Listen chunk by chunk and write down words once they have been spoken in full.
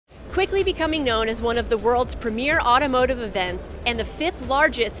Quickly becoming known as one of the world's premier automotive events and the 5th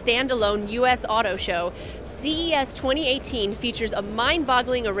largest standalone U.S. auto show, CES 2018 features a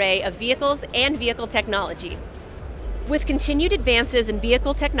mind-boggling array of vehicles and vehicle technology. With continued advances in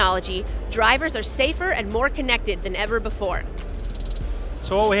vehicle technology, drivers are safer and more connected than ever before.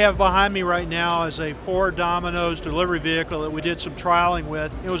 So what we have behind me right now is a Ford Domino's delivery vehicle that we did some trialing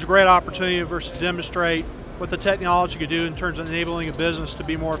with. It was a great opportunity for us to demonstrate what the technology could do in terms of enabling a business to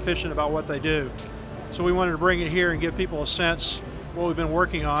be more efficient about what they do. So we wanted to bring it here and give people a sense of what we've been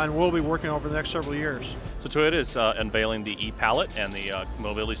working on, we'll be working on over the next several years. So Toyota is unveiling the e-Palette and the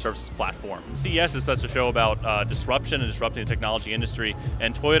mobility services platform. CES is such a show about disruption and disrupting the technology industry,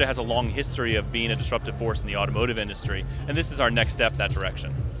 and Toyota has a long history of being a disruptive force in the automotive industry, and this is our next step in that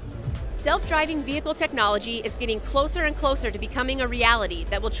direction. Self-driving vehicle technology is getting closer and closer to becoming a reality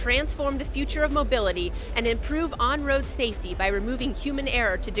that will transform the future of mobility and improve on-road safety by removing human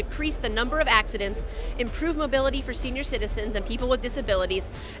error to decrease the number of accidents, improve mobility for senior citizens and people with disabilities,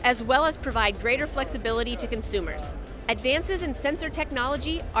 as well as provide greater flexibility to consumers. Advances in sensor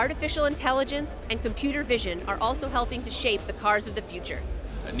technology, artificial intelligence, and computer vision are also helping to shape the cars of the future.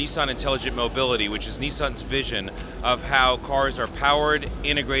 Nissan Intelligent Mobility, which is Nissan's vision of how cars are powered,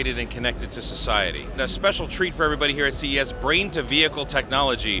 integrated, and connected to society. A special treat for everybody here at CES, brain-to-vehicle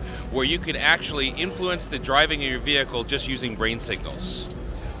technology, where you can actually influence the driving of your vehicle just using brain signals.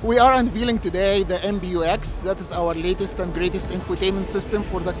 We are unveiling today the MBUX. That is our latest and greatest infotainment system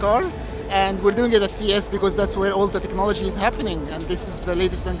for the car. And we're doing it at CES because that's where all the technology is happening, and this is the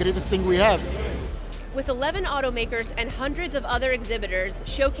latest and greatest thing we have. With 11 automakers and hundreds of other exhibitors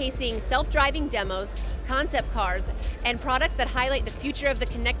showcasing self-driving demos, concept cars, and products that highlight the future of the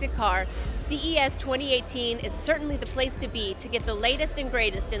connected car, CES 2018 is certainly the place to be to get the latest and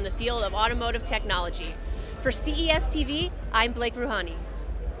greatest in the field of automotive technology. For CES TV, I'm Blake Ruhani.